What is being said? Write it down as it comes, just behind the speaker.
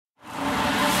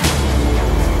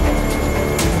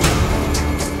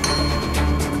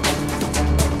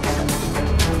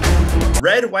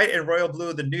Red, White, and Royal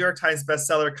Blue, the New York Times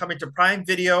bestseller, coming to Prime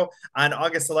Video on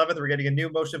August 11th. We're getting a new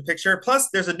motion picture. Plus,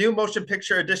 there's a new motion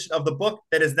picture edition of the book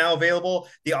that is now available.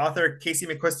 The author, Casey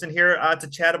McQuiston, here to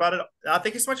chat about it.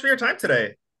 Thank you so much for your time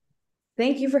today.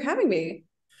 Thank you for having me.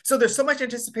 So there's so much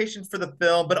anticipation for the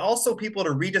film, but also people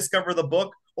to rediscover the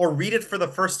book or read it for the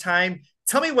first time.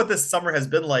 Tell me what this summer has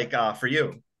been like for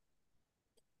you.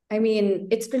 I mean,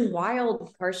 it's been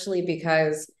wild partially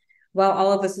because while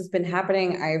all of this has been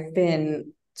happening, I've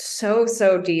been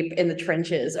so deep in the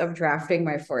trenches of drafting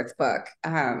my fourth book.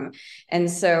 And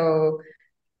so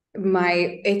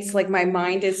it's like my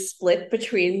mind is split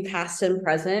between past and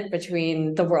present,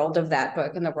 between the world of that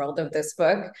book and the world of this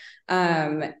book,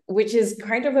 which is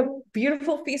kind of a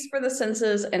beautiful feast for the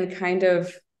senses and kind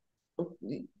of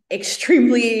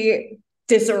extremely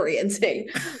disorienting.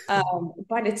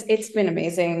 But it's been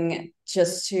amazing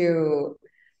just to,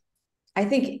 I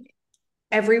think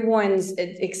everyone's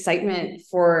excitement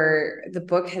for the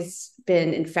book has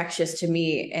been infectious to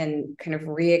me and kind of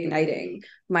reigniting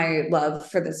my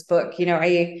love for this book.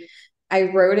 I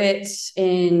wrote it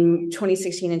in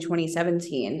 2016 and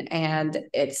 2017, and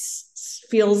it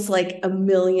feels like a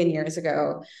million years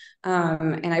ago.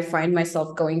 And I find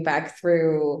myself going back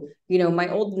through, my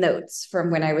old notes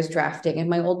from when I was drafting and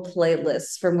my old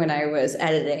playlists from when I was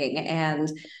editing,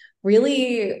 and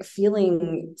really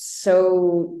feeling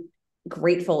so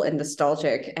grateful and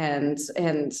nostalgic and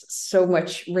so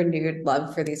much renewed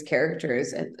love for these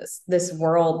characters and this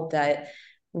world that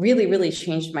really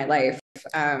changed my life.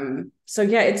 So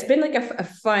yeah, it's been like a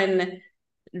fun,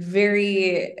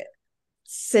 very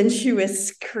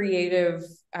sensuous, creative,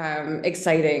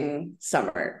 exciting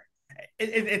summer.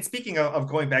 And speaking of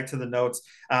going back to the notes,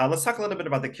 let's talk a little bit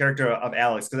about the character of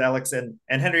Alex, because Alex and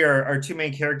Henry are two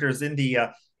main characters in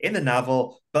the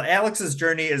novel. But Alex's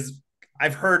journey is,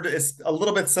 I've heard, is a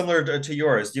little bit similar to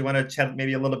yours. Do you want to chat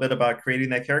maybe a little bit about creating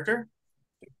that character?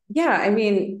 Yeah, I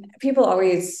mean, people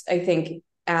always, I think,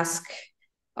 ask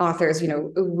authors,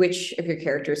 which of your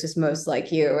characters is most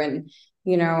like you. And,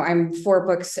 I'm 4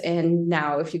 books in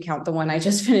now, if you count the one I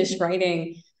just finished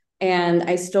writing. And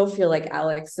I still feel like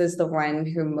Alex is the one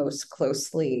who most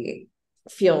closely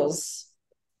feels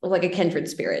like a kindred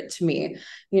spirit to me.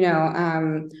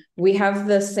 We have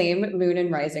the same moon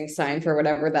and rising sign for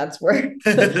whatever that's worth.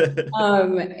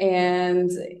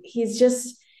 And he's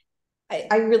just,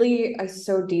 I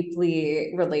so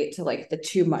deeply relate to like the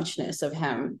too muchness of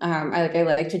him. I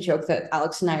like to joke that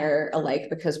Alex and I are alike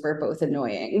because we're both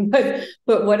annoying.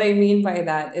 But what I mean by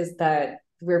that is that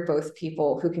we're both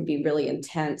people who can be really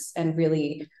intense and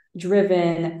really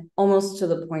driven, almost to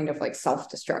the point of like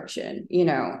self-destruction,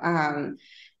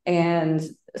 and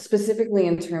specifically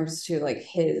in terms to like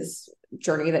his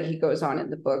journey that he goes on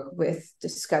in the book with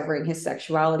discovering his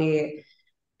sexuality.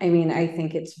 I mean, I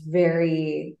think it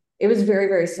was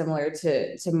very similar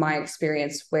to my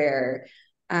experience where,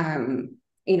 I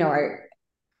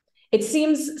it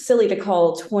seems silly to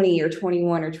call 20 or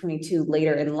 21 or 22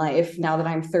 later in life now that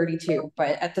I'm 32,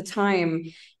 but at the time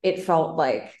it felt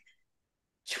like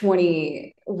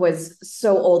 20 was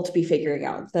so old to be figuring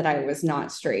out that I was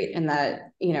not straight and that,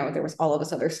 there was all of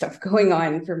this other stuff going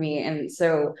on for me. And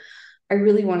so I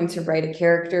really wanted to write a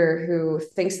character who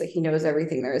thinks that he knows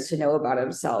everything there is to know about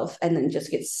himself and then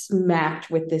just gets smacked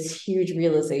with this huge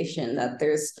realization that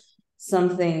there's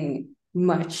something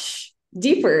much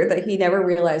deeper that he never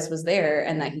realized was there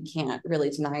and that he can't really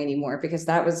deny anymore, because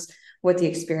that was what the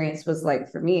experience was like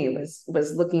for me,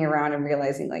 was looking around and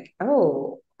realizing like,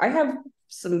 oh, I have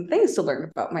some things to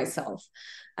learn about myself.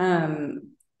 It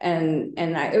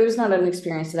was not an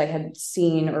experience that I had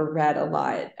seen or read a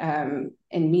lot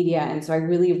in media, and so I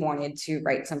really wanted to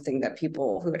write something that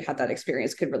people who had had that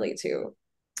experience could relate to.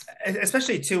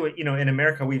 Especially too, in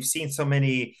America, we've seen so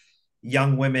many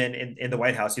young women in the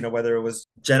White House, whether it was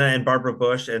Jenna and Barbara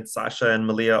Bush and Sasha and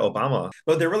Malia Obama.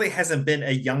 But there really hasn't been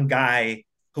a young guy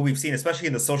who we've seen, especially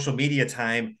in the social media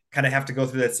time, kind of have to go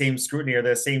through that same scrutiny or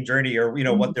that same journey, or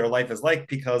what their life is like,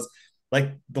 because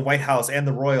like the White House and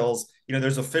the Royals,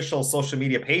 there's official social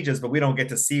media pages, but we don't get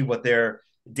to see what their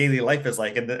daily life is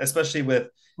like. And especially with,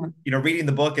 reading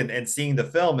the book and seeing the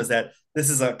film, is that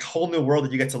this is a whole new world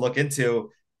that you get to look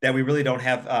into that we really don't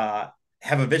have a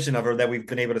vision of, or that we've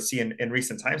been able to see in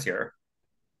recent times here.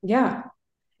 Yeah.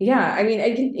 Yeah. I mean,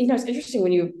 it's interesting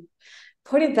when you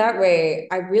put it that way.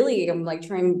 I really am like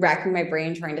racking my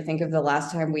brain, trying to think of the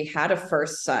last time we had a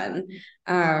first son,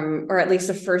 or at least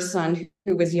a first son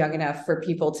who was young enough for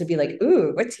people to be like,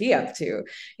 ooh, what's he up to?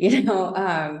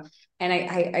 And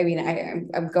I mean,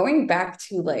 I'm going back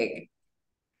to like,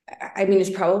 I mean, it's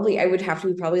probably, I would have to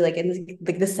be probably like in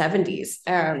like the 70s.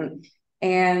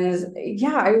 And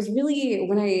yeah, I was really,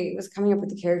 when I was coming up with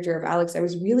the character of Alex, I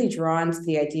was really drawn to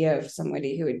the idea of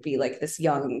somebody who would be like this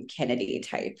young Kennedy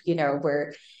type,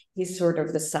 where he's sort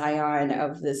of the scion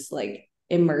of this like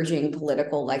emerging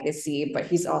political legacy, but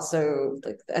he's also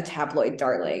like a tabloid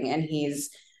darling. And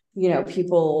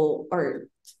people are,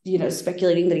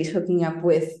 speculating that he's hooking up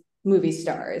with movie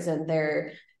stars, and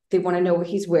they want to know what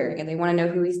he's wearing, and they want to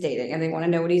know who he's dating, and they want to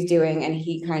know what he's doing, and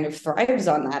he kind of thrives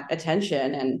on that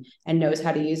attention and knows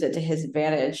how to use it to his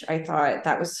advantage. I thought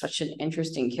that was such an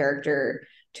interesting character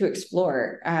to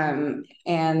explore. And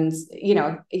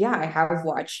yeah, I have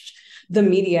watched the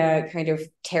media kind of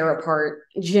tear apart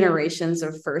generations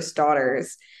of first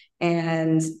daughters,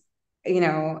 and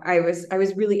I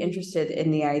was really interested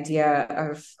in the idea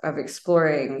of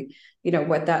exploring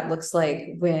what that looks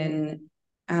like when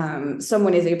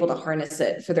someone is able to harness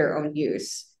it for their own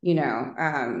use,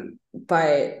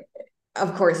 but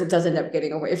of course it does end up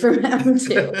getting away from them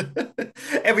too.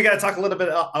 And we got to talk a little bit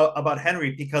about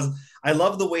Henry, because I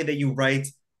love the way that you write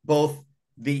both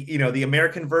the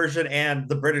American version and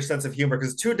the British sense of humor,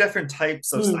 because two different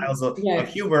types of styles of Yeah,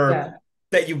 humor yeah.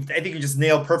 that I think you just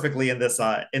nailed perfectly in this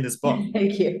book.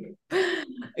 Thank you.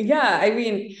 Yeah, I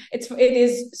mean, it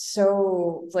is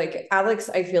so like Alex,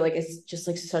 I feel like is just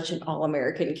like such an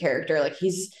all-American character. Like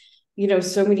he's,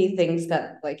 so many things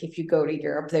that like if you go to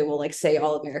Europe, they will like say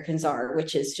all Americans are,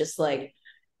 which is just like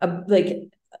a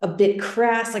bit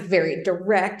crass, like very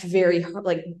direct, very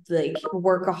like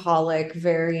workaholic,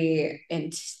 very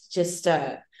and just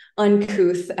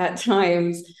uncouth at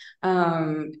times.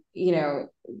 You know,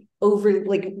 over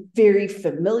like very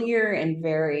familiar and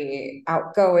very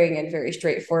outgoing and very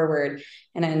straightforward,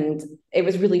 and it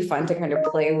was really fun to kind of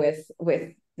play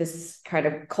with this kind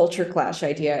of culture clash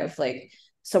idea of like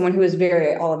someone who is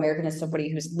very all-American is somebody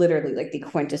who's literally like the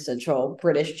quintessential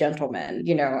British gentleman.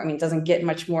 I mean, doesn't get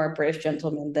much more British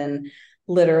gentleman than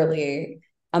literally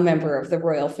a member of the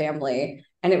royal family.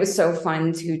 And it was so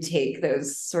fun to take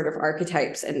those sort of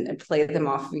archetypes and play them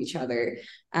off of each other.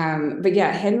 But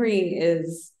yeah, Henry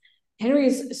is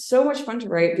so much fun to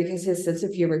write because his sense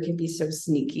of humor can be so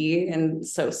sneaky and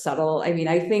so subtle. I mean,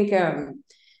 I think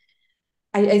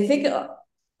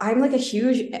I'm like a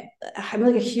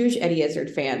huge Eddie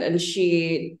Izzard fan, and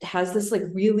she has this like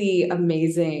really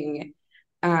amazing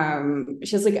she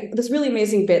has like this really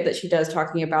amazing bit that she does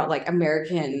talking about like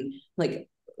American like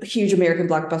huge American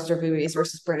blockbuster movies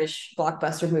versus British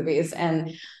blockbuster movies. And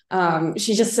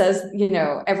she just says,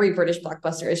 every British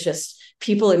blockbuster is just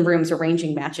people in rooms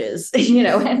arranging matches, and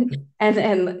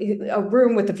a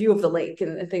room with a view of the lake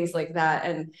and things like that.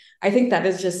 And I think that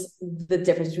is just the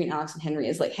difference between Alex and Henry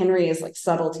is like Henry is like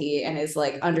subtlety and is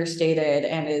like understated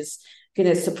and is going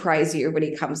to surprise you when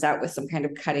he comes out with some kind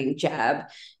of cutting jab.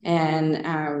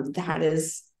 And that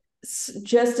is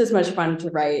just as much fun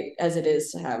to write as it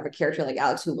is to have a character like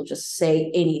Alex who will just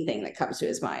say anything that comes to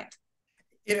his mind.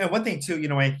 One thing too,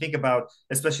 when I think about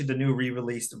especially the new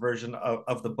re-released version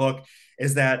of the book,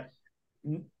 is that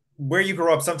where you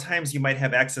grow up, sometimes you might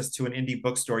have access to an indie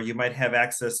bookstore. You might have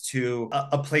access to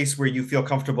a place where you feel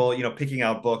comfortable, picking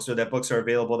out books, or that books are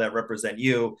available that represent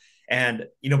you. And,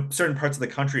 certain parts of the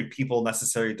country, people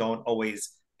necessarily don't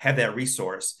always have that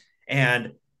resource.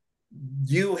 And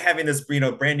you having this,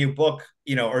 brand new book,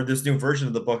 or this new version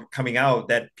of the book coming out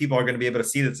that people are going to be able to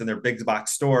see that's in their big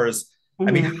box stores. I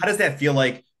mean, Mm-hmm. how does that feel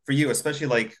like for you, especially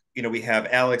like, we have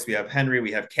Alex, we have Henry,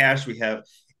 we have Cash, we have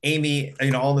Amy,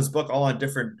 all in this book, all on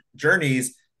different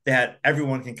journeys that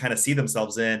everyone can kind of see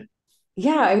themselves in.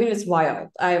 Yeah, I mean it's wild.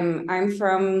 I'm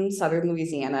from Southern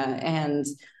Louisiana, and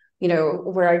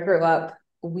where I grew up,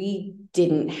 we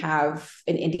didn't have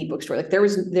an indie bookstore. Like there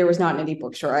was not an indie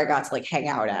bookstore I got to like hang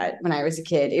out at when I was a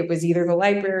kid. It was either the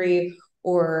library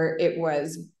or it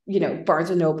was Barnes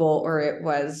and Noble, or it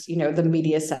was the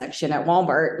media section at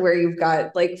Walmart, where you've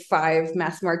got like 5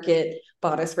 mass market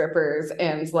bodice rippers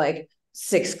and like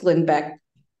 6 Glenn Beck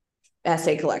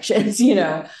essay collections.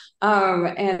 And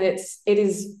it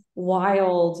is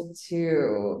wild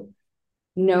to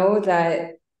know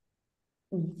that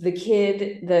the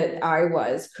kid that I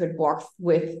was could walk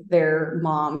with their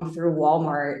mom through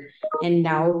Walmart and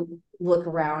now look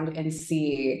around and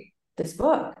see this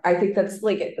book. I think that's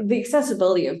like the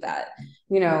accessibility of that,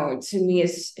 to me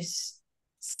is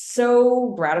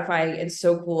so gratifying and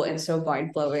so cool and so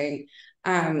mind blowing.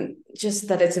 Just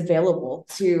that it's available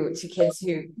to kids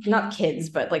who, not kids,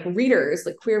 but like readers,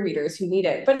 like queer readers who need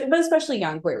it, but especially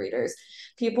young queer readers,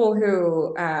 people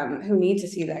who need to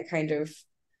see that kind of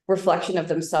reflection of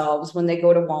themselves when they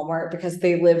go to Walmart because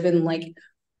they live in like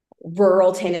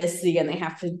rural Tennessee and they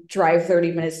have to drive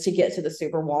 30 minutes to get to the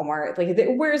super Walmart. Like,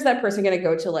 where is that person going to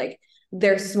go to like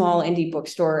their small indie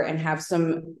bookstore and have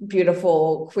some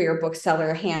beautiful queer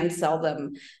bookseller hand sell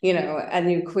them, a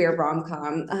new queer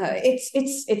rom-com.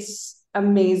 It's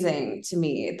amazing to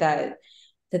me that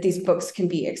these books can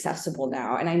be accessible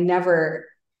now. And I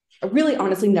really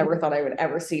honestly never thought I would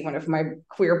ever see one of my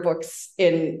queer books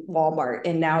in Walmart.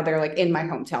 And now they're like in my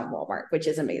hometown Walmart, which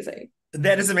is amazing.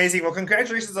 That is amazing. Well,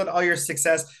 congratulations on all your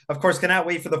success. Of course, cannot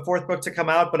wait for the fourth book to come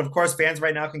out. But of course, fans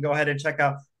right now can go ahead and check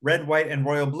out Red, White, and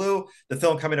Royal Blue, the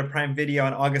film coming to Prime Video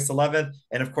on August 11th.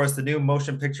 And of course, the new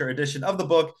motion picture edition of the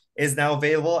book is now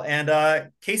available.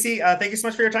 And Casey, thank you so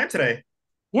much for your time today.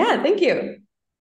 Yeah, thank you.